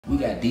We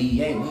got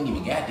DEA, we ain't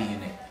even got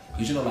DNA.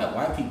 Because you know, like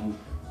white people,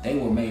 they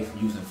were made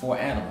from using 4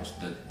 animals: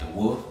 the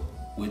wolf,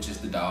 which is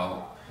the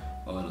dog,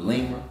 the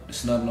lemur, the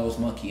snub-nosed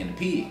monkey, and the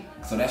pig.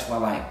 So that's why,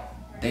 like,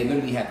 they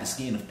literally have the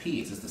skin of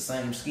pigs. It's the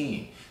same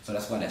skin. So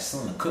that's why that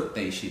sun cooked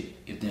they shit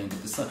if they don't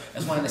get the sun.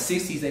 That's why in the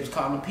 60s they was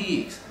calling them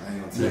pigs. You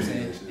know what I'm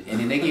saying? And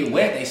then they get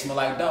wet, they smell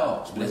like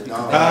dogs. But that's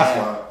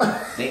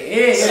because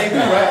they do,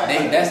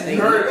 right?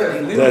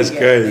 That's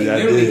crazy.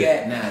 They literally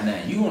got,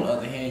 nah, you on the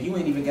other hand, you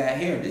ain't even got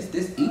hair.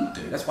 This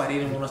ether. That's why they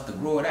didn't want us to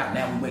grow it out.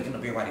 Now we waking up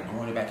everybody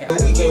growing it back out.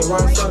 We can't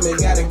run from it,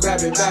 gotta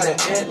grab it by the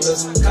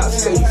antlers.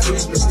 Cops say you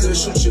freeze, but still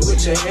shoot you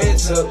with your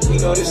hands up. We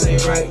know this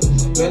ain't right.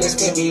 Man, this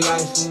can't be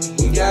life.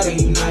 We gotta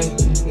unite.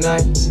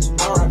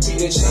 R.I.P.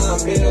 the charm,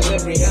 been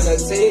delivery and a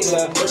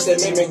tailor. First they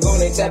made me go,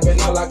 they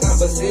tapping all our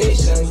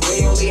conversations.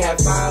 We only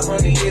have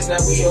 500 years, now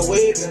we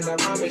awaken. I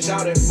promise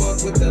y'all done fuck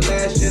with the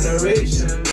last generation.